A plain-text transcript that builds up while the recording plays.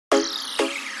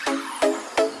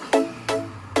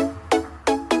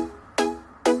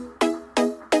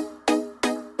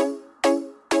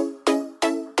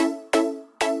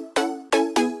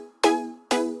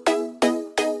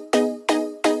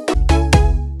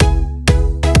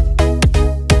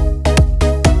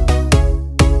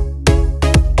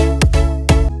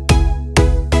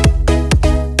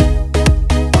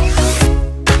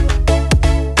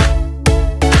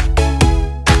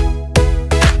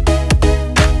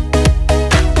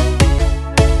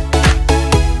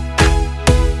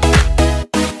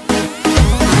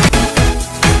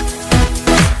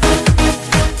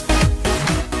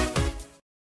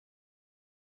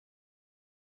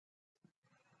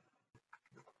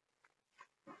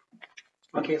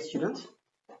Okay, students.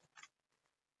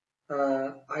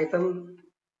 Item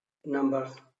number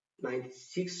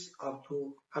 96 up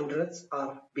to hundreds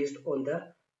are based on the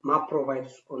map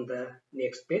provided on the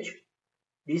next page.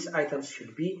 These items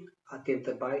should be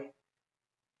attempted by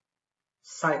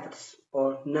sighted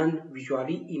or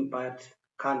non-visually impaired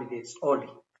candidates only.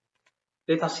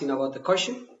 Let us see now about the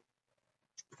question.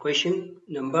 Question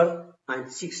number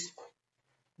 96.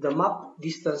 The map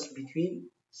distance between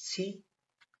C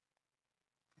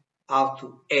up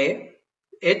to A,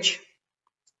 H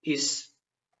is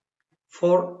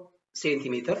 4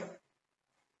 centimeter.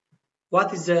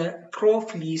 What is the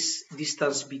cross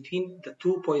distance between the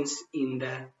 2 points in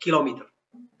the kilometer?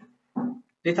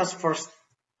 Let us first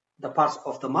the parts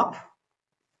of the map.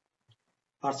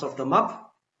 Parts of the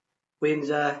map. When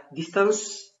the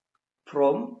distance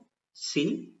from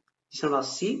C is known as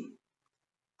C,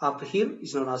 up to here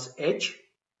is known as H.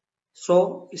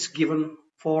 So it's given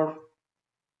 4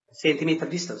 centimeter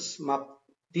distance, map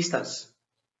distance.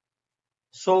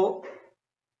 So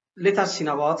let us see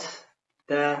about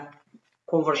the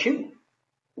conversion.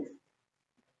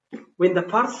 When the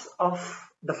parts of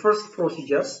the first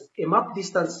procedures, a map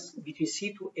distance between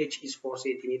C to H is 4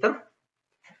 centimeter.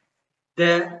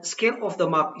 The scale of the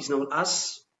map is known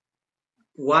as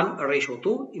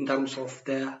 1:2 in terms of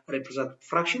the representative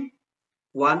fraction,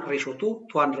 1:2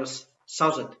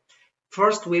 200,000.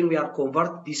 First, when we are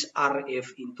convert this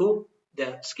RF into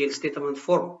the scale statement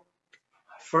form.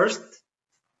 First,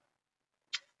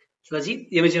 ስለዚህ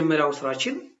የመጀመሪያው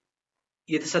ስራችን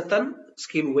የተሰጠን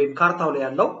ስኬል ወይም ካርታው ላይ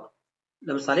ያለው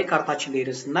ለምሳሌ ካርታችን ላይ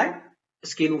ሄደን ስናይ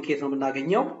ስኬሉን ከየት ነው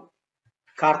የምናገኘው?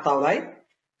 ካርታው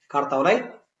ላይ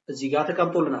እዚህ ጋር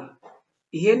ተቀምጦልናል።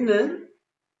 ይሄንን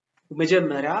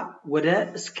መጀመሪያ ወደ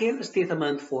ስኬል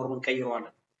ስቴትመንት ፎርም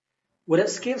እንቀይረዋለን። ወደ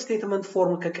ስኬል ስቴትመንት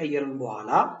ፎርም ከቀየርን በኋላ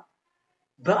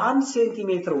በ1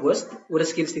 ሴንቲሜትር ውስጥ ወደ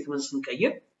ስኬል ስቴትመንት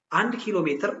ስንቀይር 1 ኪሎ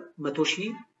ሜትር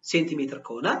 100,000 ሴንቲሜትር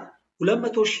ከሆነ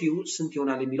 200,000 ስንት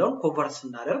ይሆናል የሚለውን ኮንቨርት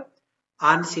ስናደርግ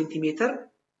 1 ሴንቲሜትር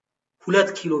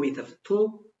 2 ኪሎ ሜትር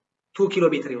 2 ኪሎ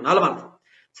ሜትር ይሆናል ማለት ነው።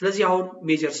 ስለዚህ አሁን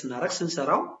ሜጀር ስናደርግ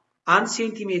ስንሰራው 1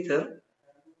 ሴንቲሜትር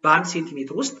በ1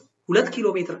 ሴንቲሜትር ውስጥ 2 ኪሎ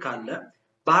ሜትር ካለ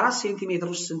በ4 ሴንቲሜትር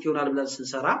ውስጥ ስንት ይሆናል ብለን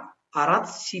ስንሰራ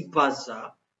 4 ሲባዛ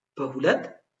በ2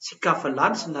 ሲካፈል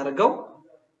ለ1 ስናደርገው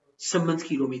 8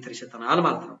 ኪሎ ሜትር ይሰጠናል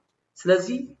ማለት ነው።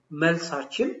 ስለዚህ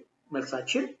መልሳችን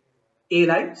A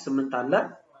ላይ 8 አለ፣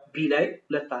 B ላይ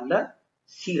 2 አለ፣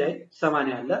 C ላይ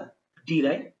 80 አለ፣ D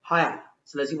ላይ 20።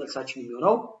 ስለዚህ መልሳችን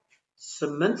የሚሆነው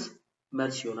 8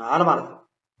 መልስ ይሆናል ማለት ነው።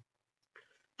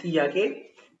 ጥያቄ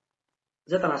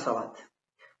 97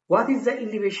 What is the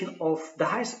elevation of the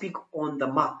highest peak on the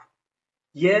map?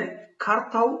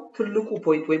 የካርታው ትልቁ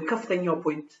ፖይንት ወይም ከፍተኛው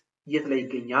ፖይንት የት ላይ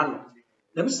ይገኛል ነው።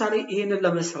 ለምሳሌ ይሄንን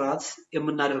ለመስራት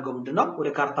የምናደርገው ምንድነው? ወደ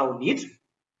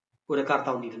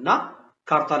ካርታው እንሂድና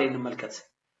ካርታ ላይ እንመልከት።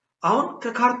 አሁን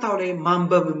ከካርታው ላይ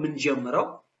ማንበብ የምንጀምረው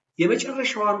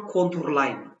የመጨረሻዋን ኮንቱር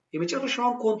ላይን ነው።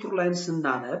 የመጨረሻዋን ኮንቱር ላይን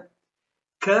ስናነብ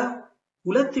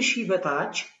ከ2000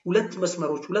 በታች ሁለት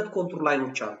መስመሮች ሁለት ኮንቱር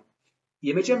ላይኖች አሉ።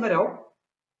 የመጀመሪያው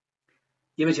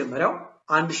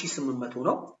 1800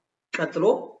 ነው፣ ቀጥሎ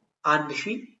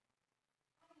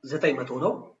 1900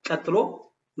 ነው፣ ቀጥሎ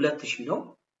 2000 ነው፣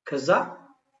 ከዛ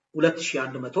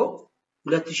 2100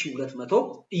 2200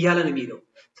 እያለ ነው የሚለው።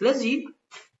 ስለዚህ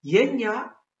የኛ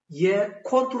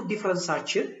የኮንቱር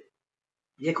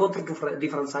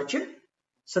ዲፈረንሳችን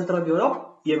ስንት ነው የሚሆነው?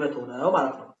 የ100 ነው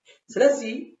ማለት ነው።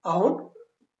 ስለዚህ አሁን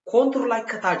ኮንቱር ላይ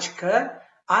ከታች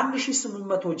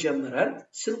ከ1800 ጀምረን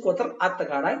ስንቆጥር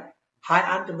አጠቃላይ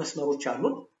 21 መስመሮች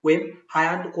አሉን ወይም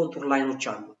 21 ኮንቱር ላይኖች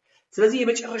አሉ። ስለዚህ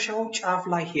የመጨረሻው ጫፍ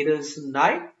ላይ ሄደን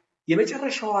ስናይ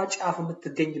የመጨረሻዋ ጫፍ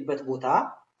የምትገኝበት ቦታ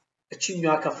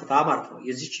እቺኛዋ ከፍታ ማለት ነው።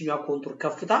 የዚህኛዋ ኮንቱር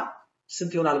ከፍታ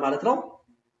ስንት ይሆናል ማለት ነው?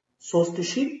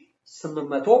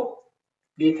 3800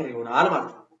 ሜትር ይሆናል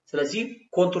ማለት ነው። ስለዚህ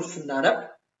ኮንቱር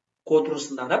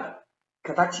ስናነብ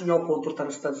ከታችኛው ኮንቱር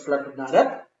ተነስተን ስለምናነብ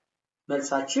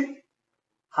መልሳችን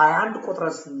 21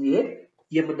 ቁጥርን ስንሄድ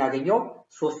የምናገኘው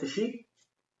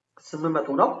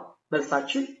 3800 ነው።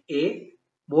 መልሳችን A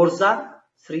more than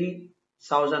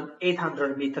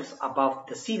 3800 meters above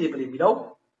the sea level የሚለው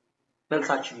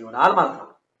መልሳችን ይሆናል ማለት ነው።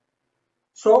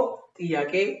 ሶ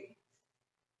ጥያቄ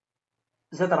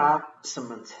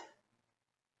 98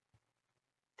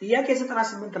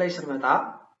 ላይ ስንመጣ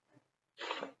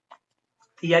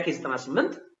ጥያቄ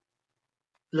 98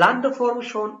 land form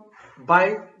shown by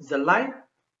the line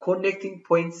connecting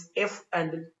points F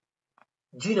and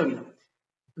G ነው የሚለው።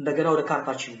 እንደገና ወደ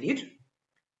ካርታችን እንሂድ።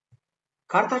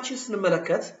 ካርታችን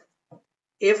ስንመለከት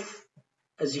F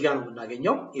እዚህ ጋር ነው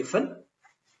የምናገኘው፣ Fን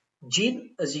Gን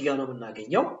እዚህ ጋር ነው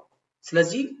የምናገኘው።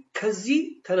 ስለዚህ ከዚህ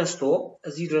ተነስቶ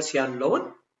እዚህ ድረስ ያለውን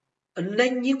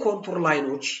እነኚህ ኮንቱር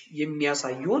ላይኖች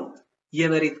የሚያሳዩን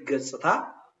የመሬት ገጽታ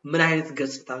ምን አይነት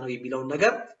ገጽታ ነው የሚለውን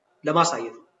ነገር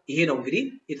ለማሳየት ነው። ይሄ ነው እንግዲህ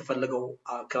የተፈለገው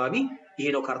አካባቢ ይሄ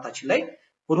ነው ካርታችን ላይ።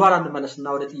 ወደ ኋላ እንመለስና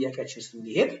ወደ ጥያቄያችን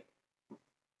ስንሄድ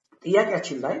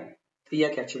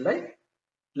ጥያቄያችን ላይ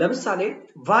ለምሳሌ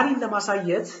ቫሊን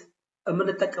ለማሳየት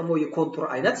የምንጠቀመው የኮንቱር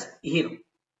አይነት ይሄ ነው።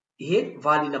 ይሄ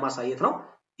ቫሊን ለማሳየት ነው።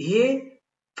 ይሄ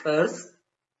ቅርጽ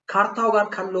ካርታው ጋር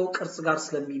ካለው ቅርጽ ጋር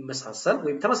ስለሚመሳሰል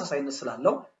ወይም ተመሳሳይነት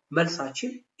ስላለው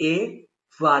መልሳችን ኤ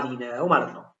ቫሊ ነው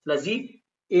ማለት ነው። ስለዚህ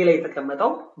ኤ ላይ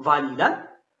የተቀመጠው ቫሊ ይላል።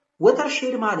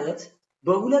 ወተርሼድ ማለት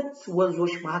በሁለት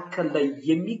ወንዞች መካከል ላይ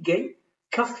የሚገኝ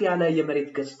ከፍ ያለ የመሬት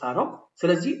ገጽታ ነው።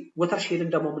 ስለዚህ ወተርሼድን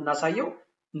ደግሞ የምናሳየው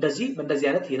እንደዚህ በእንደዚህ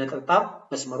አይነት የነጠብጣብ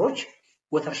መስመሮች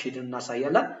ወተርሼድን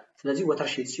እናሳያለን። ስለዚህ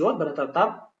ወተርሼድ ሲሆን በነጠብጣብ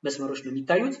መስመሮች ነው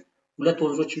የሚታዩት። ሁለት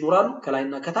ወንዞች ይኖራሉ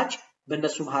ከላይና ከታች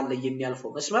በእነሱ መሃል ላይ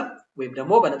የሚያልፈው መስመር ወይም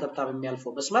ደግሞ በነጠብጣብ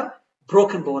የሚያልፈው መስመር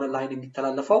ብሮክን በሆነ ላይን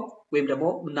የሚተላለፈው ወይም ደግሞ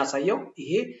የምናሳየው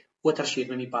ይሄ ወተርሼድ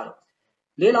ነው የሚባለው።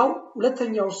 ሌላው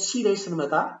ሁለተኛው ሲ ላይ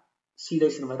ስንመጣ ሲ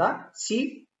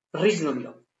ሪጅ ነው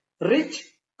የሚለው። ሪጅ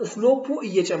ስሎፑ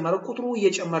እየጨመረ ቁጥሩ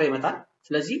እየጨመረ ይመጣል።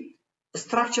 ስለዚህ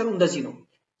ስትራክቸሩ እንደዚህ ነው።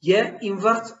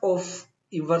 የኢንቨርስ ኦፍ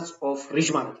ሪጅ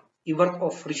ማለት ነው። ኢንቨርስ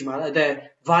ኦፍ ሪጅ ማለት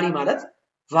ቫሊ ማለት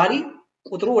ቫሊ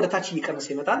ቁጥሩ ወደ ታች እየቀነሰ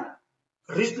ይመጣል።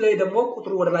 ሪጅ ላይ ደግሞ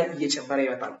ቁጥሩ ወደ ላይ እየጨመረ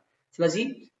ይመጣል። ስለዚህ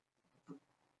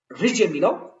ሪጅ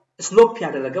የሚለው ስሎፕ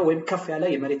ያደረገ ወይም ከፍ ያለ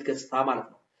የመሬት ገጽታ ማለት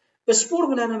ነው። ስፑር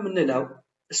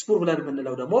ብለን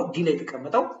የምንለው ደግሞ ዲ ላይ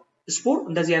የተቀመጠው ስፑር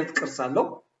እንደዚህ አይነት ቅርጽ አለው።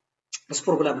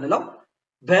 ስፑር ብለን የምንለው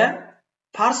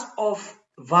በፓርስ ኦፍ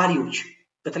ቫሊዎች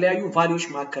በተለያዩ ቫሊዎች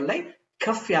መካከል ላይ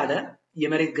ከፍ ያለ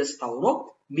የመሬት ገጽታ ሆኖ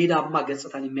ሜዳማ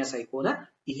ገጽታን የሚያሳይ ከሆነ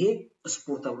ይሄ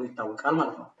ስፑር ተብሎ ይታወቃል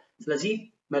ማለት ነው። ስለዚህ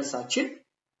መልሳችን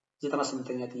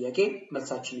 98ኛ ጥያቄ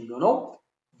መልሳችን የሚሆነው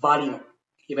ቫሊ ነው።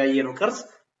 የባየነው ቅርጽ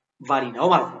ቫሊ ነው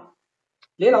ማለት ነው።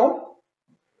 ሌላው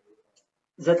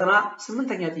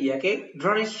 98ኛ ጥያቄ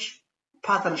drainage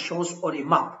pattern shows on a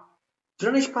map.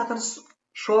 drainage patterns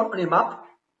shown on a map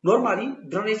ኖርማሊ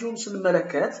ድሬኔጁን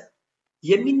ስንመለከት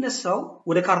የሚነሳው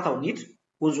ወደ ካርታው እንሂድ።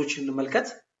 ወንዞችን እንመልከት።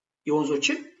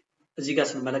 የወንዞችን እዚህ ጋር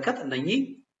ስንመለከት እነኚህ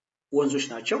ወንዞች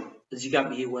ናቸው። እዚህ ጋር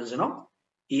ይሄ ወንዝ ነው፣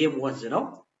 ይሄም ወንዝ ነው፣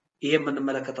 ይሄም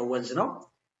የምንመለከተው ወንዝ ነው፣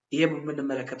 ይሄም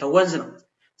የምንመለከተው ወንዝ ነው።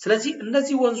 ስለዚህ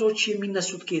እነዚህ ወንዞች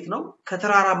የሚነሱት ከየት ነው?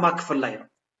 ከተራራማ ክፍል ላይ ነው።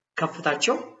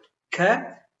 ከፍታቸው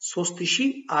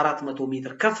ከ3400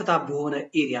 ሜትር ከፍታ በሆነ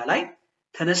ኤሪያ ላይ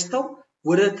ተነስተው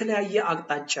ወደ ተለያየ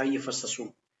አቅጣጫ እየፈሰሱ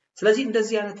ነው። ስለዚህ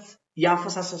እንደዚህ አይነት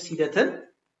የአፈሳሰስ ሂደትን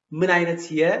ምን አይነት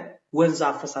የወንዝ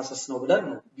አፈሳሰስ ነው ብለን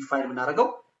ነው ዲፋይን የምናደርገው።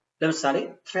 ለምሳሌ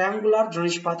ትራያንጉላር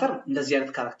ድሬኔጅ ፓተርን እንደዚህ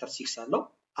አይነት ካራክተሪስቲክስ አለው።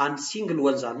 አንድ ሲንግል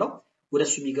ወንዝ አለው፣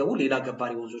 ወደሱ የሚገቡ ሌላ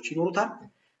ገባሪ ወንዞች ይኖሩታል።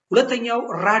 ሁለተኛው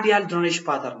ራዲያል ድሬኔጅ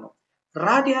ፓተርን ነው።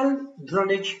 ራዲያል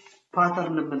ድሬኔጅ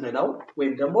ፓተርን የምንለው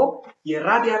ወይም ደግሞ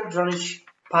የራዲያል ድሬኔጅ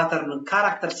ፓተርን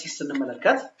ካራክተሪስቲክስ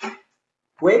ስንመለከት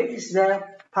where is the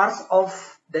parts of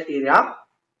the area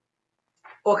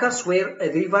occurs where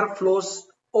a river flows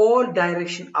all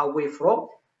direction away from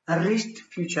a reached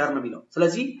future ነው የሚለው።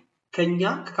 ስለዚህ ከኛ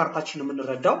ከካርታችን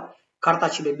የምንረዳው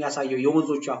ካርታችን የሚያሳየው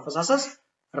የወንዞቹ አፈሳሰስ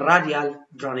ራዲያል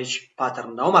ድሬኔጅ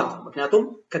ፓተርን ነው ማለት ነው። ምክንያቱም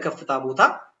ከከፍታ ቦታ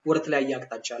ወደ ተለያየ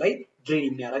አቅጣጫ ላይ ድሬን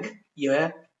የሚያደርግ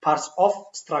የፓርትስ ኦፍ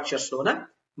ስትራክቸር ስለሆነ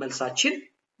መልሳችን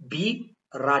ቢ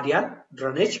ራዲያል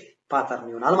ድሬኔጅ ፓተርን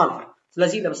ይሆናል ማለት ነው።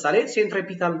 ስለዚህ ለምሳሌ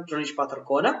ሴንትሪፒታል ድሬኔጅ ፓተርን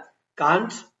ከሆነ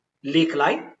ከአንድ ሌክ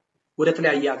ላይ ወደ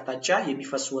ተለያየ አቅጣጫ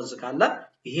የሚፈስ ወንዝ ካለ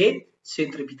ይሄ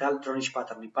ሴንትሪፒታል ድሬኔጅ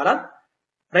ፓተርን ይባላል።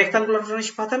 ሬክታንጉላር ድሬኔጅ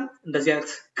ፓተርን እንደዚህ አይነት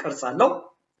ቅርጽ አለው፣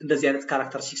 እንደዚህ አይነት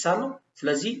ካራክተሪስቲክስ አለው።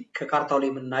 ስለዚህ ከካርታው ላይ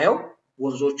የምናየው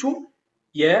ወንዞቹ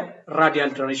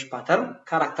የራዲያል ድሬኔጅ ፓተርን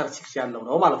ካራክተሪስቲክስ ያለው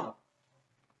ነው ማለት ነው።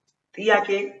 ጥያቄ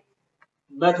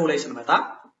 100 ላይ ስንመጣ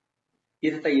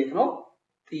የተጠየቅነው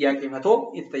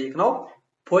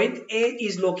point A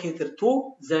is located to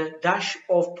the dash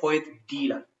of point D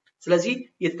ይላል። ስለዚህ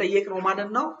የተጠየቅነው ማለት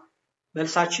ነው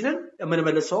መልሳችንን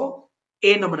የምንመልሰው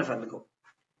A ነው የምንፈልገው።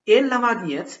 A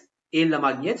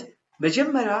ለማግኘት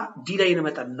መጀመሪያ D ላይ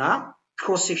እንመጣና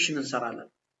ክሮስ ሴክሽን እንሰራለን።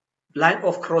 ላይን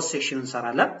ኦፍ ክሮስ ሴክሽን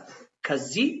እንሰራለን።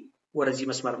 ከዚህ ወደዚህ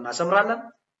መስመር እናሰምራለን።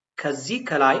 ከዚህ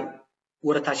ከላይ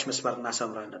ወደ ታች መስመር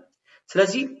እናሰምራለን።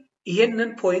 ስለዚህ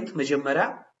ይሄንን ፖይንት መጀመሪያ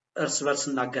እርስ በርስ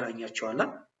እናገናኛቸዋለን።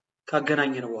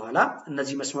 ካገናኘን በኋላ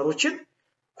እነዚህ መስመሮችን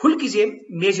ሁሉ ጊዜም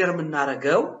ሜጀር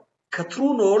የምናደርገው ከትሩ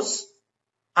ኖርዝ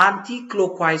አንቲ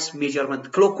ክሎክዋይዝ ሜጀርመንት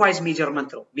ክሎክዋይዝ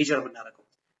ሜጀርመንት ነው ሜጀር የምናደርገው።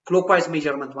 ክሎክዋይዝ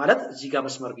ሜጀርመንት ማለት እዚህ ጋር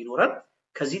መስመር ቢኖረን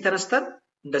ከዚህ ተነስተን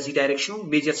እንደዚህ ዳይሬክሽኑ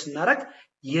ሜጀር ስናደርግ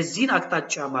የዚህን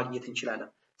አቅጣጫ ማግኘት እንችላለን።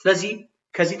 ስለዚህ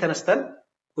ከዚህ ተነስተን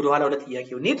ወደ ኋላ ወደ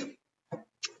ጥያቄው እንሂድ።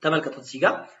 ተመልከቱት እዚህ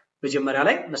ጋር መጀመሪያ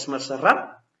ላይ መስመር ሰራን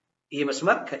ይሄ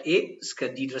መስመር ከኤ እስከ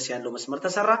ዲ ድረስ ያለው መስመር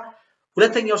ተሰራ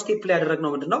ሁለተኛው ስቴፕ ላይ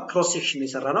ያደረግነው ምንድነው ክሮስ ሴክሽን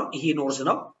የሰራነው ይሄ ኖርዝ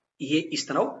ነው ይሄ ኢስት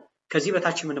ነው ከዚህ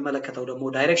በታች የምንመለከተው ደግሞ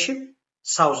ዳይሬክሽን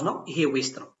ሳውዝ ነው ይሄ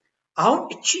ዌስት ነው አሁን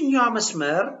እቺኛዋ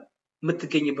መስመር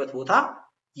የምትገኝበት ቦታ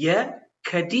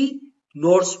የከዲ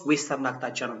ኖርዝ ዌስተርን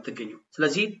አቅጣጫ ነው የምትገኘው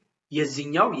ስለዚህ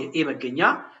የዚህኛው የኤ መገኛ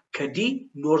ከዲ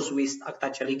ኖርዝ ዌስት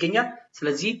አቅጣጫ ላይ ይገኛል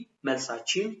ስለዚህ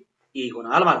መልሳችን ኤ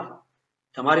ይሆናል ማለት ነው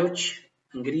ተማሪዎች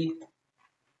እንግዲህ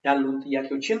ያሉን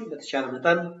ጥያቄዎችን በተቻለ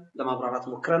መጠን ለማብራራት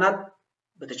ሞክረናል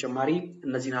በተጨማሪ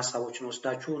እነዚህን ሐሳቦችን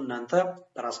ወስዳችሁ እናንተ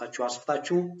በራሳችሁ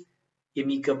አስፍታችሁ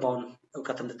የሚገባውን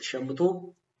ዕውቀት እንድትሸምቱ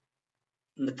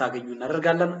እንድታገኙ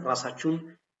እናደርጋለን ራሳችሁን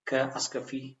ከአስከፊ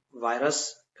ቫይረስ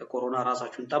ከኮሮና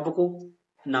ራሳችሁን ጠብቁ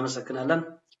እናመሰግናለን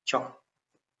ቻው